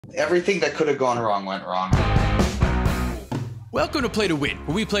Everything that could have gone wrong went wrong. Welcome to Play to Win,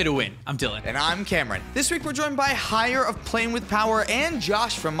 where we play to win. I'm Dylan. And I'm Cameron. This week we're joined by Hire of Playing with Power and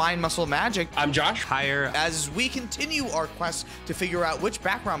Josh from Mind Muscle Magic. I'm Josh. Hire. As we continue our quest to figure out which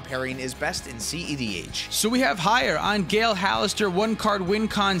background pairing is best in cEDH. So we have Hire on Gale Hallister, one card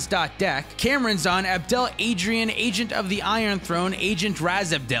wincons.deck. Cameron's on Abdel Adrian, Agent of the Iron Throne, Agent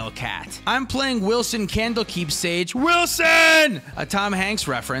Razabdel Cat. I'm playing Wilson Candlekeep Sage. Wilson! A Tom Hanks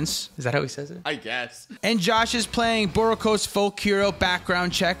reference. Is that how he says it? I guess. And Josh is playing Borokos Folk Hero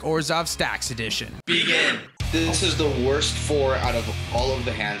Background Check Orzhov Stacks Edition. Begin. This is the worst 4 out of all of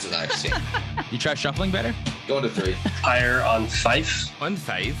the hands that I've seen. You try shuffling better? Going to 3. Hire on 5. On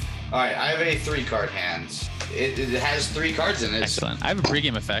 5. All right, I have a 3-card hand. It has 3 cards in it. Excellent. I have a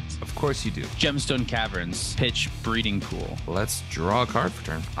pregame effect. Of course you do. Gemstone Caverns, pitch Breeding Pool. Let's draw a card for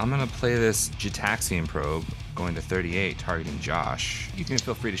turn. I'm going to play this Gitaxian Probe, going to 38, targeting Josh. You can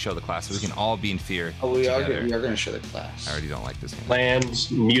feel free to show the class so we can all be in fear We are together. going to show the class. I already don't like this game. Land,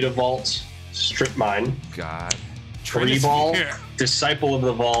 Mutavault, Strip Mine, God. Free Ball, Disciple of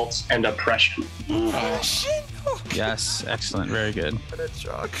the Vault, and Oppression. Yes, excellent. Very good. I'm going to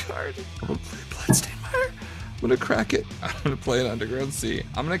draw a card. I'm going to play Bloodstained Mire. I'm going to crack it. I'm going to play an Underground Sea.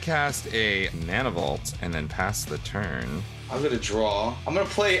 I'm going to cast a Mana Vault and then pass the turn. I'm going to draw. I'm going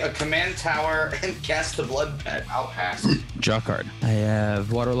to play a command tower and cast the Blood Pet. I'll pass. Draw card. I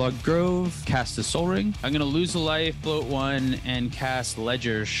have Waterlogged Grove, cast the Soul Ring. I'm going to lose a life, float 1, and cast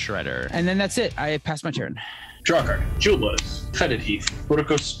Ledger Shredder. And then that's it. I pass my turn. Draw card. Jewel Lotus, Fetid Heath,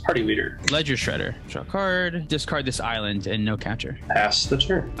 Borokos Party Leader. Ledger Shredder. Draw card. Discard this island and no counter. Pass the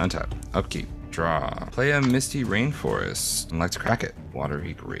turn. Untap. Upkeep. Draw. Play a Misty Rainforest. And let's crack it.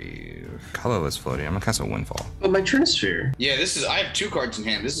 Watery Grave. Colorless Floating. I'm going to cast a Windfall. But my turn is fair. Yeah, I have 2 cards in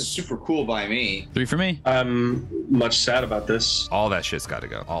hand. This is super cool by me. 3 for me. I'm much sad about this. All that shit's got to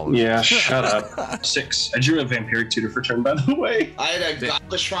go. All of Yeah, it. shut up. 6. I drew a Vampiric Tutor for turn, by the way. I had a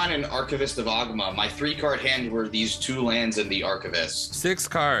Godless Shrine and Archivist of Agma. My 3-card hand were these 2 lands and the Archivist. 6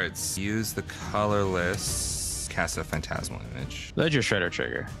 cards. Use the colorless. Cast a Phantasmal Image. Ledger Shredder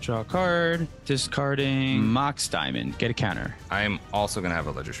trigger. Draw a card. Discarding Mox Diamond. Get a counter. I am also going to have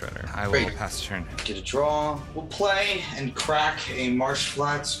a Ledger Shredder. I will Great. pass the turn. Get a draw. We'll play and crack a Marsh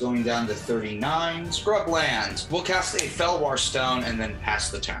Flats going down to 39. Scrub land. We'll cast a Felwar Stone and then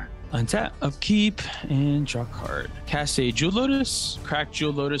pass the turn. Untap, upkeep, and draw card. Cast a Jewel Lotus, crack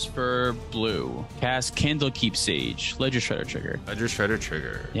Jewel Lotus for blue. Cast Candlekeep Sage, Ledger Shredder trigger. Ledger Shredder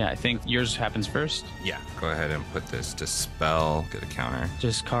trigger. Yeah, I think yours happens first. Yeah. Go ahead and put this Dispel. Get a counter.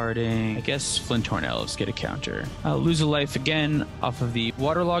 Discarding, I guess, Flinthorn Elves, get a counter. I'll lose a life again off of the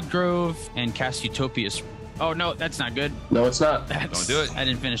Waterlogged Grove and cast Utopia's. Oh, no, that's not good. No, it's not. Don't do it. I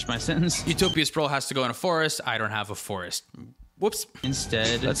didn't finish my sentence. Utopia Sprawl has to go in a forest. I don't have a forest. Whoops.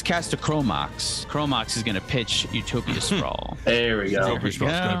 Instead, let's cast a Chromox. Chromox is going to pitch Utopia Sprawl. There we go. It's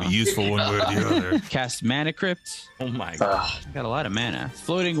going to be useful one way or the other. Cast Mana Crypt. Oh my god. Got a lot of mana.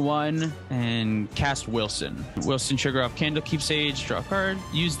 Floating 1 and cast Wilson. Wilson trigger off Candlekeep Sage, draw a card.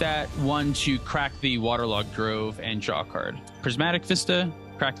 Use that 1 to crack the Waterlogged Grove and draw a card. Prismatic Vista.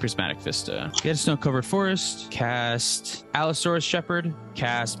 Crack Prismatic Vista. Get a Snow-Covered Forest. Cast Allosaurus Shepherd.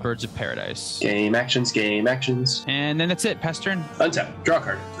 Cast Birds of Paradise. Game actions, game actions. And then that's it. Pass turn. Untap. Draw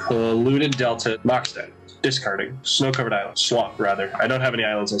card. Polluted Delta, Moxden. Discarding. Snow-covered island. Swamp, rather. I don't have any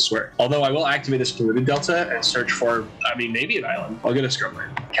islands, I swear. Although I will activate this polluted delta and search for, maybe an island. I'll get a scrub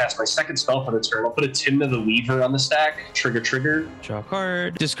land. Cast my 2nd spell for the turn. I'll put a Timna the Weaver on the stack. Trigger. Draw a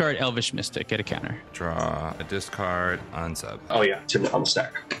card. Discard Elvish Mystic. Get a counter. Draw a discard. Unsub. Oh yeah, Timna on the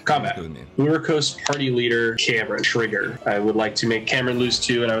stack. Combat. Good with me. Borokos Party Leader, Cameron. Trigger. I would like to make Cameron lose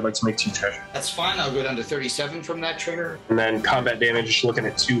 2, and I would like to make 2 treasure. That's fine. I'll go down to 37 from that trigger. And then combat damage, looking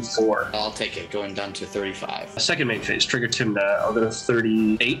at 2/4. I'll take it, going down to 35. Second main phase, trigger Timna. I'll go to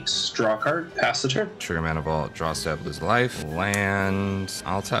 38. Draw a card. Pass the turn. Trigger Mana Vault. Draw step. Lose life. Land.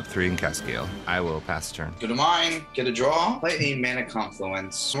 I'll tap 3 and cast Gale. I will pass the turn. Go to mine, get a draw, play a Mana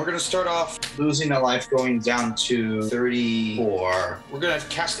Confluence. We're going to start off losing a life going down to 34. We're going to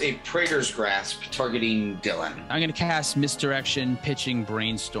cast a Praetor's Grasp targeting Dylan. I'm going to cast Misdirection, pitching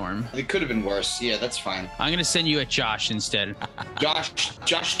Brainstorm. It could have been worse. Yeah, that's fine. I'm going to send you at Josh instead.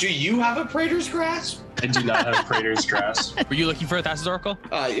 Josh, do you have a Praetor's Grasp? I do not have Praetor's Grasp. Were you looking for a Thassa's Oracle?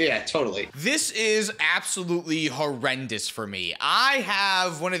 Yeah, totally. This is absolutely horrendous for me. I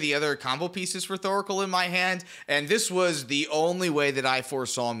have one of the other combo pieces for Thoracle in my hand, and this was the only way that I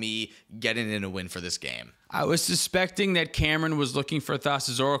foresaw me getting in a win for this game. I was suspecting that Cameron was looking for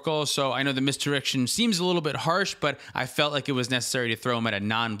Thassa's Oracle, so I know the misdirection seems a little bit harsh, but I felt like it was necessary to throw him at a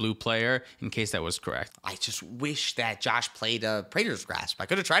non-blue player in case that was correct. I just wish that Josh played a Praetor's Grasp. I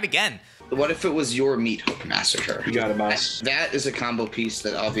could have tried again. What if it was your Meat Hook Massacre? You got it, boss. That is a combo piece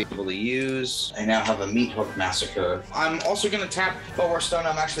that I'll be able to use. I now have a Meat Hook Massacre. I'm also going to tap Bulwark Stone.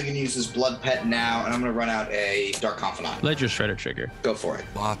 I'm actually going to use this Blood Pet now, and I'm going to run out a Dark Confidant. Ledger Shredder trigger. Go for it.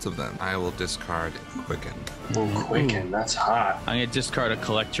 Lots of them. I will discard Quicken. Quicken, that's hot. I'm going to discard a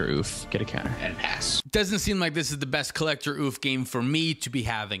Collector Oof. Get a counter. And pass. Doesn't seem like this is the best Collector Oof game for me to be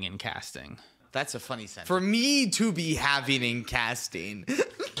having in casting. That's a funny sentence. For me to be having in casting.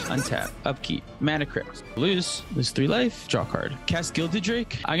 Untap, upkeep, mana crypt, lose 3 life, draw card, cast Gilded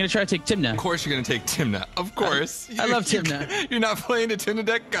Drake. I'm gonna try to take Timna. Of course you're gonna take Timna. Of course. I love Timna. You're not playing a Timna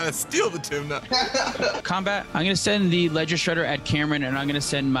deck, gotta steal the Timna. Combat, I'm gonna send the Ledger Shredder at Cameron, and I'm gonna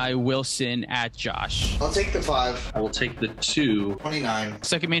send my Wilson at Josh. I'll take the 5. I will take the 2. 29.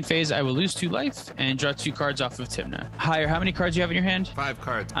 Second main phase, I will lose 2 life and draw 2 cards off of Timna. Higher, how many cards do you have in your hand? 5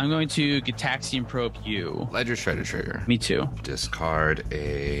 cards. I'm going to Gitaxian Probe you. Ledger Shredder trigger. Me too. Discard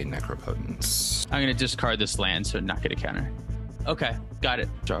a Necropotence. I'm gonna discard this land, so not get a counter. Okay, got it.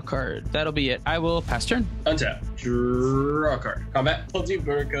 Draw a card. That'll be it. I will pass turn. Untap. Draw a card. Combat. Multi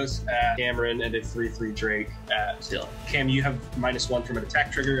Burkos at Cameron and a 3/3 Drake at Dylan. Cam, you have -1 from an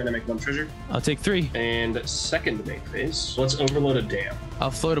attack trigger, and I make 1 treasure. I'll take 3. And second main phase. Let's overload a dam.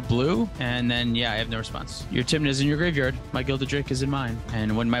 I'll float a blue, and then, yeah, I have no response. Your Timna is in your graveyard. My Gilded Drake is in mine.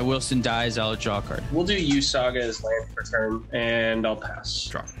 And when my Wilson dies, I'll draw a card. We'll do U Saga as land for turn, and I'll pass.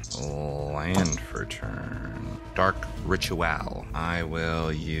 Draw. Land for turn. Dark Ritual. I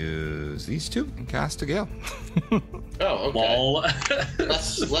will use these 2 and cast a Gale. Oh, okay. Lol.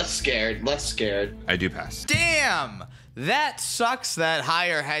 less scared. Less scared. I do pass. Damn! That sucks that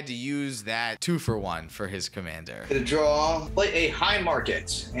Higher had to use that 2-for-1 for his commander. Gonna draw, play a High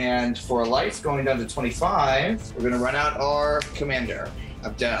Market, and for life going down to 25, we're gonna run out our commander,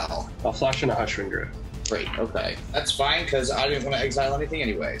 Abdel. I'll flash in a Hushwing Grove. Great, okay. That's fine, because I didn't want to exile anything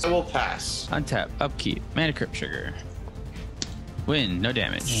anyways. I will pass. Untap, upkeep, mana crypt trigger. Win, no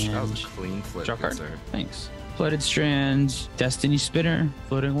damage. That was a clean flip. Draw card. Sir. Thanks. Flooded Strand, Destiny Spinner,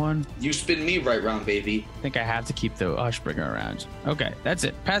 floating 1. You spin me right round, baby. I think I have to keep the Hushbringer around. Okay, that's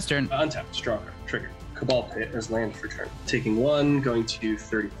it. Pass turn. Untap. Draw a card. Trigger. Cabal Pit as land for turn. Taking 1, going to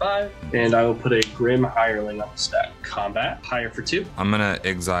 35, and I will put a Grim Hireling on the stack. Combat. Higher for 2. I'm gonna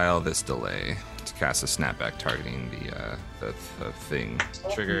exile this delay to cast a snapback targeting the thing.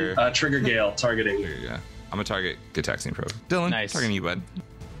 Trigger. Trigger Gale, targeting. Yeah. I'm gonna target Gitaxian Probe. Dylan, Nice. targeting you, bud.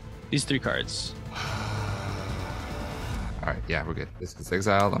 These 3 cards. All right, yeah, we're good. This gets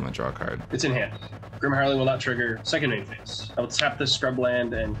exiled. I'm gonna draw a card. It's in hand. Grim Hireling will not trigger. Second main phase. I will tap this scrub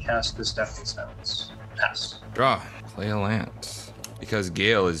land and cast this Deafening Silence. Pass. Draw. Play a land. Because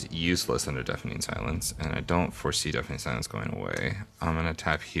Gale is useless under Deafening Silence, and I don't foresee Deafening Silence going away, I'm gonna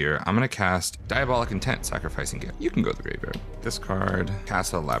tap here. I'm gonna cast Diabolic Intent, sacrificing Gale. You can go to the graveyard. Discard.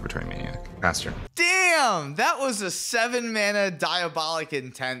 Cast a Laboratory Maniac. Pass turn. Damn! That was a 7-mana Diabolic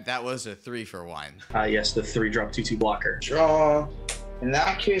Intent. That was a 3-for-1. Yes, the 3-drop 2/2 blocker. Draw. In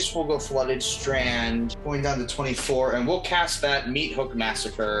that case, we'll go Flooded Strand, going down to 24, and we'll cast that Meat Hook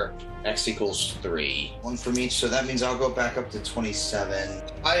Massacre. X equals 3. 1 from each, so that means I'll go back up to 27.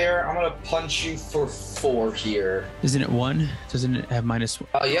 Higher, I'm gonna punch you for 4 here. Isn't it 1? Doesn't it have -1?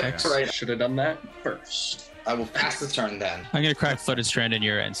 Oh, yep, X? right. Should have done that first. I will pass the turn then. I'm gonna crack Flooded Strand in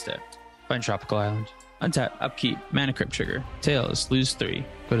your end step. Find Tropical Island. Untap, upkeep, mana crypt trigger. Tails, lose 3.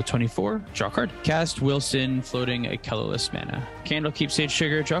 Go to 24, draw card. Cast Wilson, floating a colorless mana. Candle, keep sage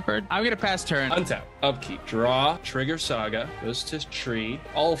trigger, draw card. I'm gonna pass turn. Untap, upkeep, draw, trigger Saga, goes to tree.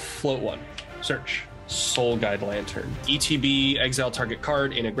 I'll float 1. Search. Soul Guide Lantern. ETB, exile target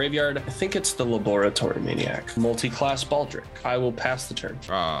card in a graveyard. I think it's the Laboratory Maniac. Multi-class Baldric. I will pass the turn.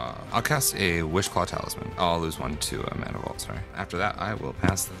 I'll cast a Wishclaw Talisman. I'll lose 1 to a Mana Vault, sorry. After that, I will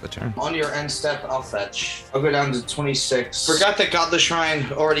pass the turn. On your end step, I'll fetch. I'll go down to 26. Forgot that Godless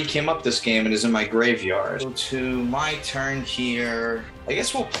Shrine already came up this game and is in my graveyard. Go to my turn here. I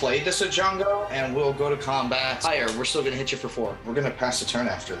guess we'll play this Ajango and we'll go to combat. Higher, we're still gonna hit you for 4. We're gonna pass the turn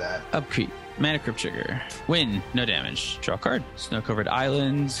after that. Upkeep, mana crypt trigger. Win, no damage. Draw card. Snow-covered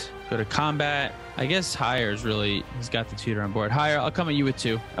islands. Go to combat. I guess Higher is really, he's got the tutor on board. Higher, I'll come at you with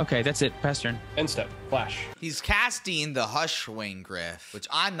 2. Okay, that's it. Pass turn. End step. Flash. He's casting the Hushwing Griff, which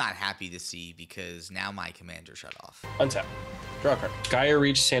I'm not happy to see because now my commander shut off. Untap. Draw a card. Gaia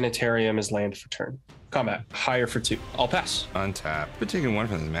Reach Sanitarium is land for turn. Combat. Higher for 2. I'll pass. Untap. But taking 1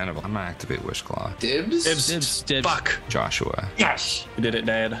 from this mana vault, I'm gonna activate Wish Claw. Dibs? Dibs. Fuck. Joshua. Yes. You did it,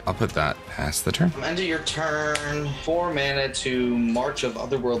 Dad. I'll put that past the turn. End of your turn. 4 mana to March of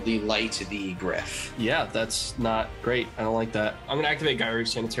Otherworldly Light the Griff. Yeah, that's not great. I don't like that. I'm going to activate Gaia Reach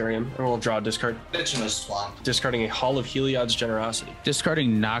Sanitarium, and we'll draw a discard. Ditching a swamp. Discarding a Hall of Heliod's Generosity.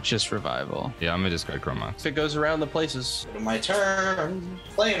 Discarding Noxious Revival. Yeah, I'm gonna discard Chroma. If it goes around the places. My turn.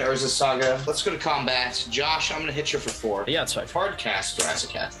 Playing Urza Saga. Let's go to combat. Josh, I'm going to hit you for 4. Yeah, it's fine. Hard cast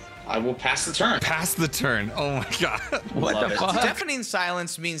Razakath. I will pass the turn. Pass the turn. Oh my god. What Love the it. fuck? Deafening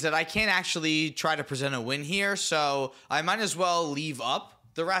Silence means that I can't actually try to present a win here, so I might as well leave up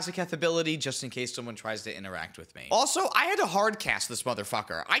the Razakath ability just in case someone tries to interact with me. Also, I had to hard cast this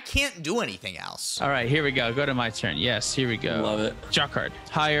motherfucker. I can't do anything else. All right, here we go. Go to my turn. Yes, here we go. Love it. Draw card.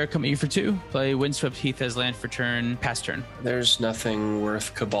 Higher, come at you for 2. Play Windswept Heath as land for turn. Pass turn. There's nothing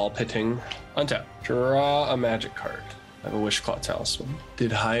worth Cabal pitting. Untap. Draw a magic card. I have a Wishclaw Talisman.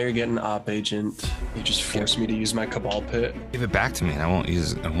 Did Higher get an Op Agent? You just forced me to use my Cabal Pit. Give it back to me and I won't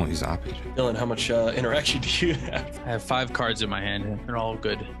use Op Agent. Dylan, how much interaction do you have? I have 5 cards in my hand. They're all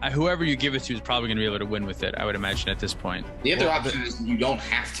good. Whoever you give it to is probably going to be able to win with it, I would imagine at this point. The other option is you don't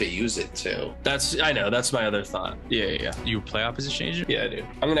have to use it too. I know, that's my other thought. Yeah. You play Opposition Agent? Yeah, I do.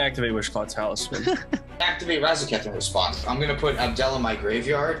 I'm going to activate Wishclaw Talisman. Activate Razakath in response. I'm going to put Abdel in my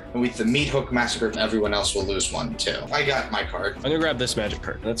graveyard, and with the Meat Hook Massacre, everyone else will lose 1 too. I got my card. I'm going to grab this magic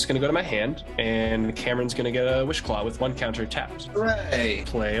card. That's going to go to my hand, and Cameron's going to get a Wishclaw with 1 counter tapped. Hooray!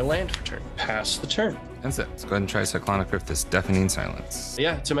 Play a land for turn. Pass the turn. That's it. Let's go ahead and try Cyclonic Rift, this Deafening Silence.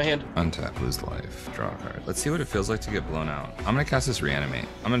 Yeah, it's in my hand. Untap, lose life, draw a card. Let's see what it feels like to get blown out. I'm gonna cast this Reanimate.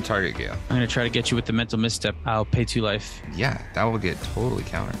 I'm gonna target Gale. I'm going to try to get you with the Mental Misstep. I'll pay 2 life. Yeah, that will get totally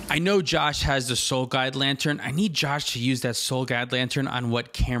countered. I know Josh has the Soul Guide Lantern. I need Josh to use that Soul Guide Lantern on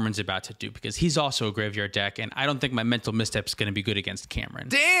what Cameron's about to do because he's also a graveyard deck, and I don't think my Mental Misstep is going to be good against Cameron.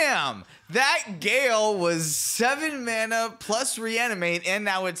 Damn! That Gale was 7 mana plus Reanimate, and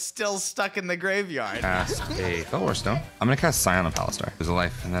now it's still stuck in the graveyard. Cast a Felwar Stone. I'm gonna cast Scion of Palistar. Lose a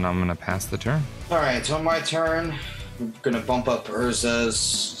life, and then I'm gonna pass the turn. Alright, on my turn, I'm going to bump up Urza's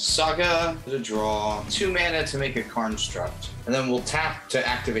Saga to draw 2 mana to make a Construct. And then we'll tap to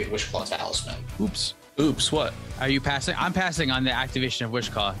activate Wishclaw Talisman. Oops. Oops, what? Are you passing? I'm passing on the activation of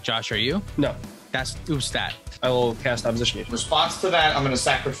Wishclaw. Josh, are you? No. That's oops that. I will cast Opposition In Agent. response to that, I'm going to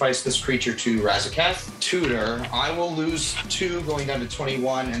sacrifice this creature to Razakath. Tutor, I will lose 2 going down to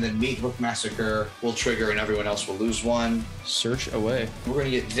 21, and then Meat Hook Massacre will trigger and everyone else will lose 1. Search away. We're going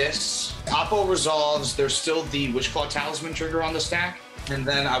to get this. Oppo resolves. There's still the Wishclaw Talisman trigger on the stack. And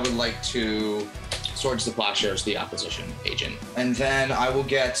then I would like to Swords to Plowshares the Opposition Agent. And then I will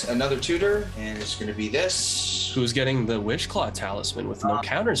get another tutor, and it's going to be this. Who's getting the Wishclaw Talisman with no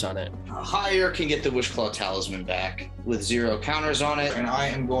counters on it? Higher can get the Wishclaw Talisman back with 0 counters on it, and I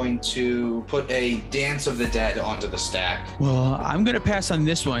am going to put a Dance of the Dead onto the stack. Well, I'm going to pass on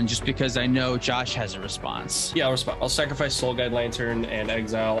this one just because I know Josh has a response. Yeah, I'll respond. I'll sacrifice Soul Guide Lantern and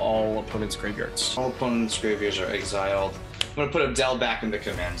exile all opponents' graveyards. All opponents' graveyards are exiled. I'm going to put Abdel back in the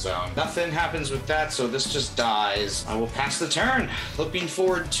command zone. Nothing happens with that, so this just dies. I will pass the turn. Looking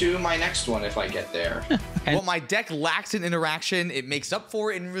forward to my next one if I get there. Well, my deck lacks in interaction. It makes up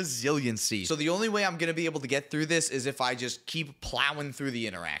for it in resiliency. So the only way I'm going to be able to get through this is if I just keep plowing through the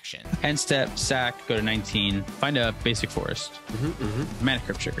interaction. End step, sack, go to 19. Find a basic forest. Mana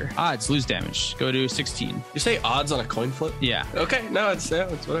Crypt Trigger. Odds, lose damage. Go to 16. You say odds on a coin flip? Yeah. Okay, no, it's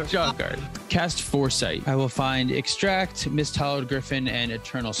whatever. Draw card. Cast Foresight. I will find Extract, Mist-Hallowed Griffin, and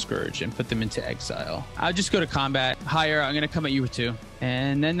Eternal Scourge and put them into exile. I'll just go to combat. Higher, I'm going to come at you with 2.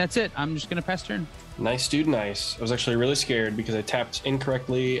 And then that's it. I'm just going to pass turn. Nice, dude, nice. I was actually really scared because I tapped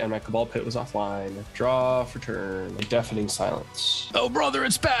incorrectly and my Cabal Pit was offline. Draw for turn. A Deafening Silence. Oh, brother,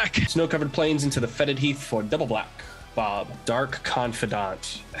 it's back. Snow-covered plains into the Fetid Heath for double black. Bob. Dark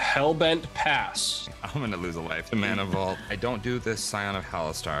Confidant. Hellbent Pass. I'm gonna lose a life to Mana Vault. I don't do this Scion of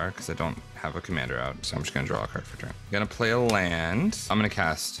Halistar because I don't have a commander out, so I'm just gonna draw a card for turn. I'm gonna play a land. I'm gonna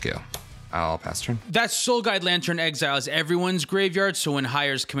cast Gale. I'll pass turn. That Soul Guide Lantern exiles everyone's graveyard, so when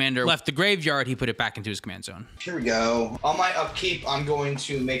Hire's commander left the graveyard, he put it back into his command zone. Here we go. On my upkeep, I'm going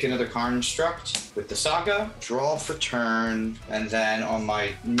to make another construct with the Saga, draw for turn, and then on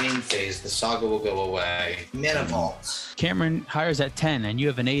my main phase, the Saga will go away. Mana Vault. Cameron Hire's at 10, and you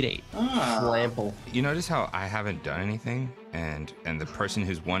have an 8/8. Flample. You notice how I haven't done anything, and the person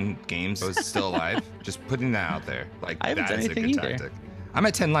who's won games is still alive? Just putting that out there. Like, I haven't that done is a anything good either. tactic. I'm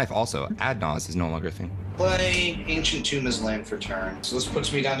at 10 life also. Ad Naus is no longer a thing. Play Ancient Tomb as land for turn. So this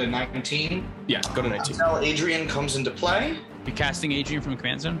puts me down to 19. Yeah, go to 19. Now Adrian comes into play. You casting Adrian from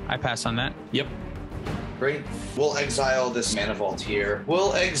command zone? I pass on that. Yep. Great. We'll exile this Mana Vault here.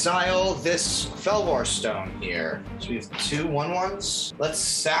 We'll exile this Felwar Stone here. So we have 2 1/1s. Let's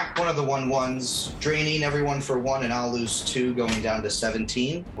sack one of the 1/1s, draining everyone for 1, and I'll lose 2, going down to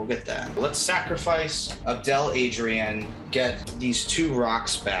 17. We'll get that. Let's sacrifice Abdel Adrian, get these 2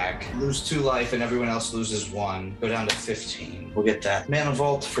 rocks back, lose 2 life, and everyone else loses 1. Go down to 15. We'll get that. Mana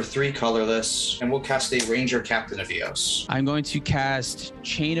Vault for 3 colorless, and we'll cast a Ranger Captain of Eos. I'm going to cast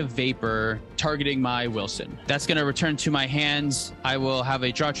Chain of Vapor, targeting my Wilson. That's going to return to my hands. I will have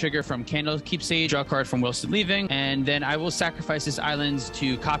a draw trigger from Candlekeep Sage, draw card from Wilson leaving, and then I will sacrifice this island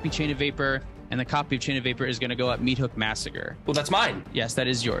to copy Chain of Vapor, and the copy of Chain of Vapor is going to go at Meat Hook Massacre. Well, that's mine. Yes, that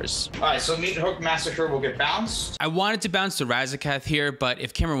is yours. All right, so Meat Hook Massacre will get bounced. I wanted to bounce the Razakath here, but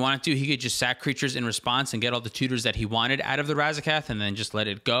if Cameron wanted to, he could just sack creatures in response and get all the tutors that he wanted out of the Razakath and then just let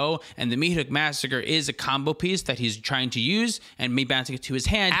it go. And the Meat Hook Massacre is a combo piece that he's trying to use, and me bouncing it to his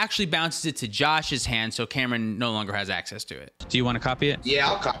hand actually bounces it to Josh's hand, so Cameron no longer has access to it. Do you want to copy it? Yeah,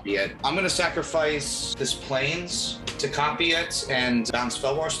 I'll copy it. I'm going to sacrifice this Plains to copy it and bounce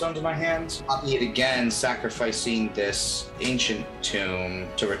Felwar Stone to my hand. Copy it again, sacrificing this Ancient Tomb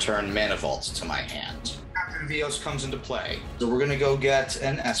to return Mana Vault to my hand. Captain of Eos comes into play. So we're going to go get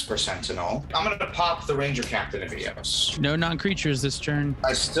an Esper Sentinel. I'm going to pop the Ranger Captain of Eos. No non-creatures this turn.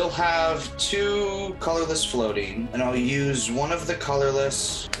 I still have 2 colorless floating, and I'll use one of the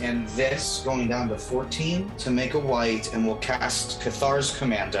colorless and this going down to 14 to make a white, and we'll cast Cathar's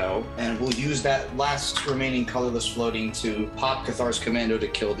Commando, and we'll use that last remaining colorless floating to pop Cathar's Commando to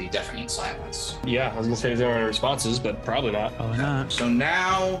kill the Deafening Silence. Yeah, I was gonna say there are responses, but probably not. Oh, not. So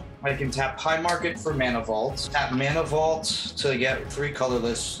now I can tap High Market for Mana Vault, tap Mana Vault to get 3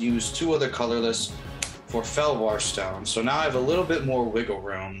 colorless, use 2 other colorless for Felwar Stone. So now I have a little bit more wiggle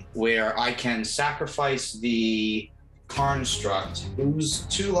room where I can sacrifice the Construct, lose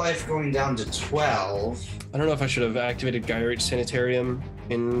 2 life going down to 12. I don't know if I should have activated Gyrate Sanitarium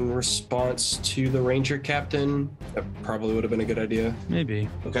in response to the Ranger Captain. That probably would have been a good idea. Maybe.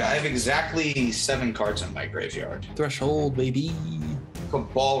 Okay, I have exactly 7 cards in my graveyard. Threshold, baby.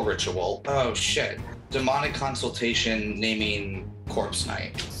 Cabal Ritual. Oh shit. Demonic Consultation naming Corpse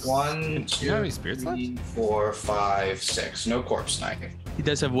Knight. 1, Do you 2, have any spirits 3, 4, 5, 6. No Corpse Knight. He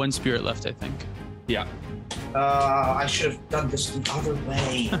does have 1 spirit left, I think. Yeah. I should have done this the other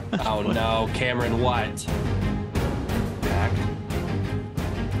way. Oh no, Cameron, what? Back.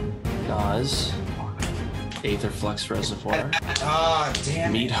 Nas. Aetherflux Reservoir. Ah,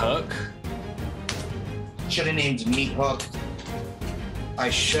 damn Meat it. Hook. Should have named Meat Hook. I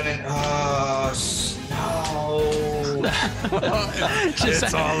shouldn't. No.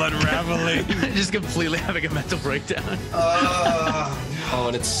 Just, all unraveling. Just completely having a mental breakdown. Oh,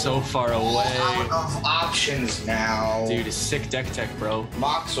 and it's so far away. Out of options now. Dude, it's sick deck tech, bro.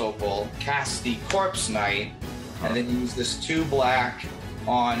 Mox Opal, cast the Corpse Knight, and then use this 2 black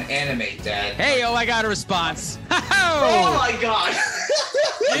on Animate Dead. Hey, oh, I got a response. Oh my god!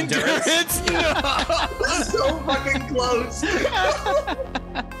 Endurance. So fucking close.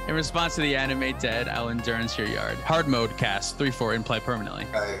 In response to the Animate Dead, I'll Endurance your yard. Hard mode cast, 3/4 in play permanently.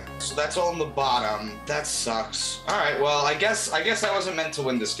 Okay, so that's all on the bottom. That sucks. All right, well, I guess I wasn't meant to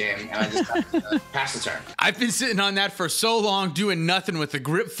win this game, and I just have to pass the turn. I've been sitting on that for so long, doing nothing with a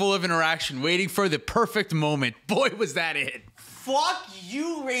grip full of interaction, waiting for the perfect moment. Boy, was that it. Fuck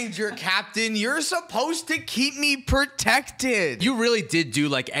you, Ranger Captain. You're supposed to keep me protected. You really did do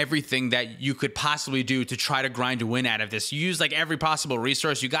like everything that you could possibly do to try to grind a win out of this. You used like every possible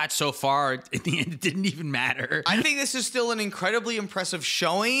resource. You got so far, in the end, it didn't even matter. I think this is still an incredibly impressive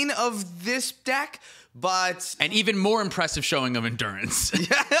showing of this deck, but... An even more impressive showing of endurance.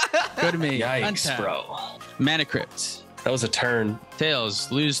 Go to me. Yikes, Untap. bro. Mana Crypt. That was a turn.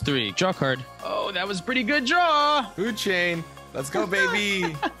 Tails, lose 3. Draw card. Oh, that was pretty good draw. Food chain. Let's go,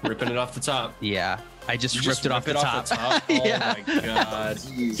 baby. Ripping it off the top. Yeah. I just You ripped it off the top. Oh Yeah. my god.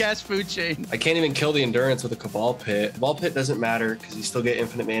 Cast food chain. I can't even kill the endurance with a Cabal Pit. Cabal Pit doesn't matter because you still get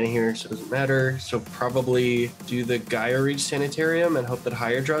infinite mana here, so it doesn't matter. So probably do the Gaia Reach Sanitarium and hope that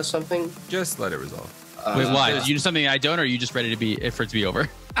Higher draws something. Just let it resolve. Wait, why? Did you do something I don't, or are you just ready to be for it to be over?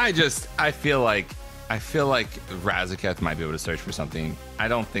 I feel like Razaketh might be able to search for something. I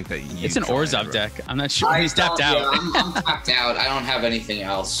don't think that you. It's an Orzhov deck. I'm not sure. He's tapped out. Yeah, I'm tapped out. I don't have anything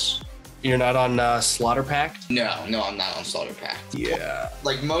else. You're not on Slaughter Pact? No, I'm not on Slaughter Pact. Yeah.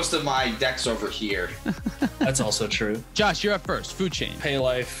 Like most of my decks over here. That's also true. Josh, you're up first. Food chain. Pay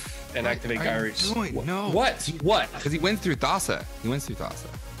life and activate Gaia Reach. No. What? What? Because he wins through Thassa.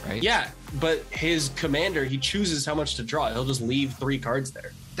 Right? Yeah, but his commander, he chooses how much to draw. He'll just leave 3 cards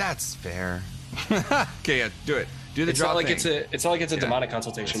there. That's fair. Okay, yeah, do it. Do the It's draw not like thing. it's not like it's a Yeah, demonic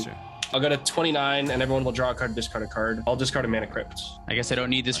consultation. that's true. I'll go to 29 and everyone will draw a card, discard a card. I'll discard a Mana Crypt. I guess I don't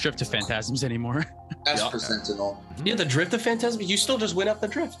need this Drift to Phantasms anymore. Esper Sentinel. Yeah, the Drift of Phantasm, you still just win up the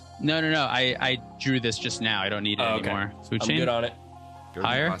Drift. No. I drew this just now. I don't need it anymore. Food I'm chain. good on it. Go to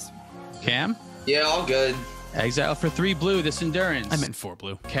Higher? boss. Cam. Yeah, all good. Exile for 3 blue, this Endurance. I meant 4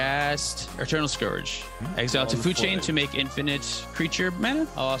 blue. Cast Eternal Scourge. Exile to food chain to make infinite creature mana.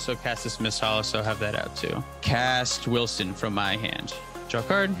 I'll also cast this Miss Hollow, so have that out too. Cast Wilson from my hand. Draw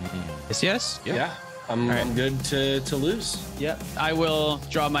card. Yes. Yeah. I'm good to lose. Yeah. I will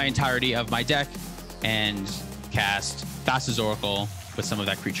draw my entirety of my deck and cast Thassa's Oracle with some of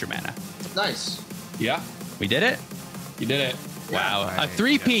that creature mana. Nice. Yeah, We did it? you did it. Wow. Yeah, A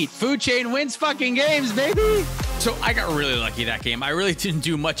three-peat. Food chain wins fucking games, baby. So I got really lucky that game. I really didn't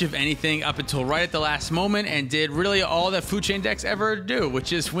do much of anything up until right at the last moment and did really all that Food Chain decks ever do,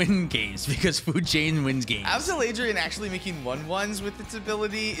 which is win games because Food Chain wins games. Abdel Adrian actually making 1/1s with its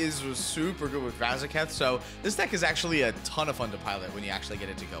ability was super good with Razaketh, so this deck is actually a ton of fun to pilot when you actually get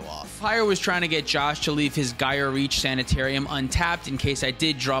it to go off. Fire was trying to get Josh to leave his Gaia Reach Sanitarium untapped in case I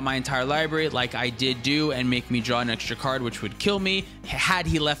did draw my entire library like I did do and make me draw an extra card, which would kill me. Had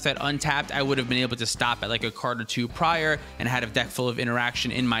he left that untapped, I would have been able to stop at like a card or two prior and had a deck full of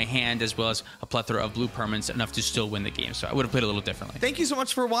interaction in my hand as well as a plethora of blue permanents enough to still win the game. So I would have played a little differently. Thank you so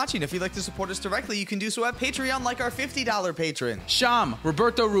much for watching. If you'd like to support us directly, you can do so at Patreon like our $50 patron. Sham,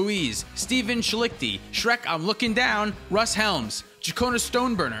 Roberto Ruiz, Steven Schlichty, Shrek I'm Looking Down, Russ Helms, Jacona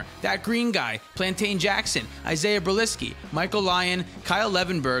Stoneburner, That Green Guy, Plantain Jackson, Isaiah Berlisky, Michael Lyon, Kyle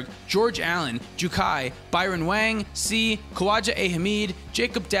Levenberg, George Allen, Jukai, Byron Wang, C, Kawaja A. Hamid,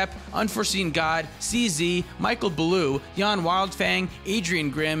 Jacob Depp, Unforeseen God, CZ, Michael Ballou, Jan Wildfang, Adrian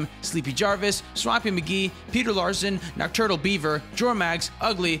Grimm, Sleepy Jarvis, Swampy McGee, Peter Larson, Nocturnal Beaver, Jormags,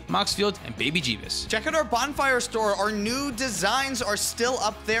 Ugly, Moxfield, and Baby Jeebus. Check out our Bonfire store. Our new designs are still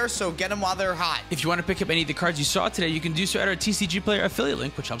up there, so get them while they're hot. If you want to pick up any of the cards you saw today, you can do so at our TCG Player affiliate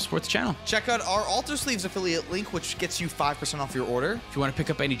link, which helps support the channel. Check out our Alter Sleeves affiliate link, which gets you 5% off your order. If you want to pick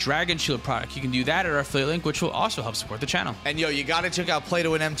up any Dragon Shield product, you can do that at our affiliate link, which will also help support the channel. And yo, you gotta check out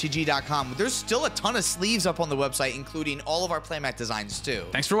PlayDohAndMTG.com. There's still a ton of sleeves up on the website, including all of our playmat designs too.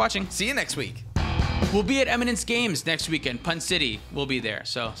 Thanks for watching. See you next week. We'll be at Eminence Games next weekend. Punt City will be there,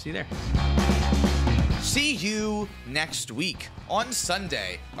 so see you there. See you next week on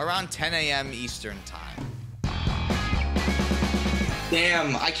Sunday around 10 a.m. Eastern time.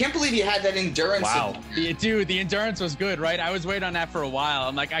 Damn, I can't believe you had that endurance. Wow. Yeah, dude, the Endurance was good, right? I was waiting on that for a while.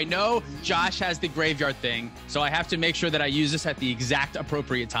 I'm like, I know Josh has the graveyard thing, so I have to make sure that I use this at the exact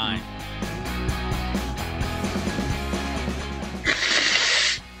appropriate time.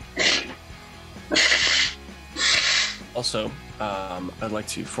 Also, I'd like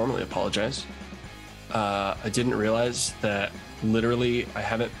to formally apologize. I didn't realize that literally I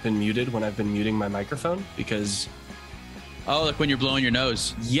haven't been muted when I've been muting my microphone because Oh, like when you're blowing your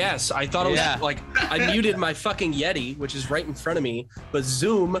nose. yes, I thought it was Yeah. like I muted my fucking Yeti, which is right in front of me, but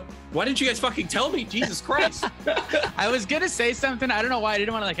Zoom, why didn't you guys fucking tell me? Jesus Christ. I was gonna say something. I don't know why. I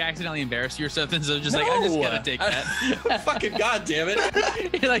didn't want to like accidentally embarrass you or something. So just like I'm just gonna take that. Fucking god damn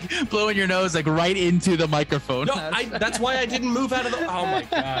it. You're like blowing your nose like right into the microphone. No, that's why I didn't move out of the oh my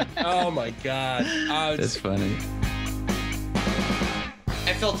god. Oh my god. That's funny.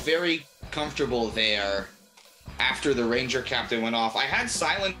 I felt very comfortable there after the Ranger Captain went off. I had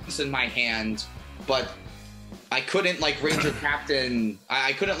silence in my hand, but I couldn't like Ranger Captain.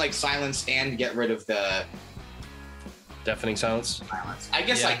 I couldn't like silence and get rid of the Deafening silence. silence. I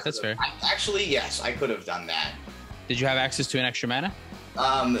guess Yeah, I could. that's fair. Actually, yes, I could have done that. Did you have access to an extra mana?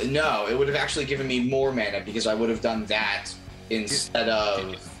 No, it would have actually given me more mana because I would have done that instead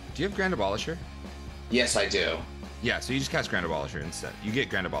of. Do you have Grand Abolisher? Yes, I do. Yeah, so you just cast Grand Abolisher instead. You get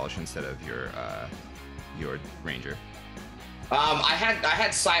Grand Abolisher instead of your Ranger. I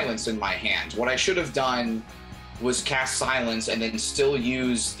had silence in my hand. What I should have done was cast silence and then still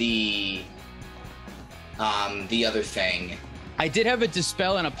use the other thing. I did have a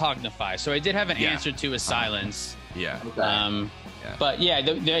dispel and a pognify, so I did have an answer to a silence. Yeah. Okay. But yeah,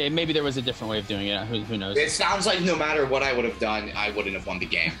 maybe there was a different way of doing it. Who knows? It sounds like no matter what I would have done, I wouldn't have won the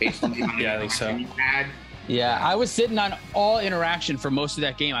game based on the amount of Yeah, I think so. you had. Yeah, I was sitting on all interaction for most of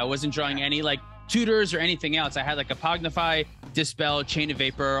that game. I wasn't drawing any like tutors or anything else. I had like a pognify, dispel, chain of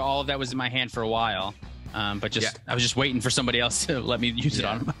vapor. All of that was in my hand for a while. But I was just waiting for somebody else to let me use it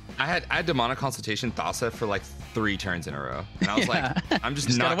on them. I had demonic consultation Thassa for like 3 turns in a row, and I was like, I'm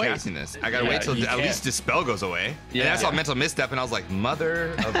just not casting this. I gotta wait till at least dispel goes away. Yeah. And I saw mental misstep, and I was like,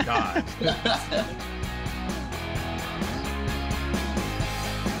 mother of God.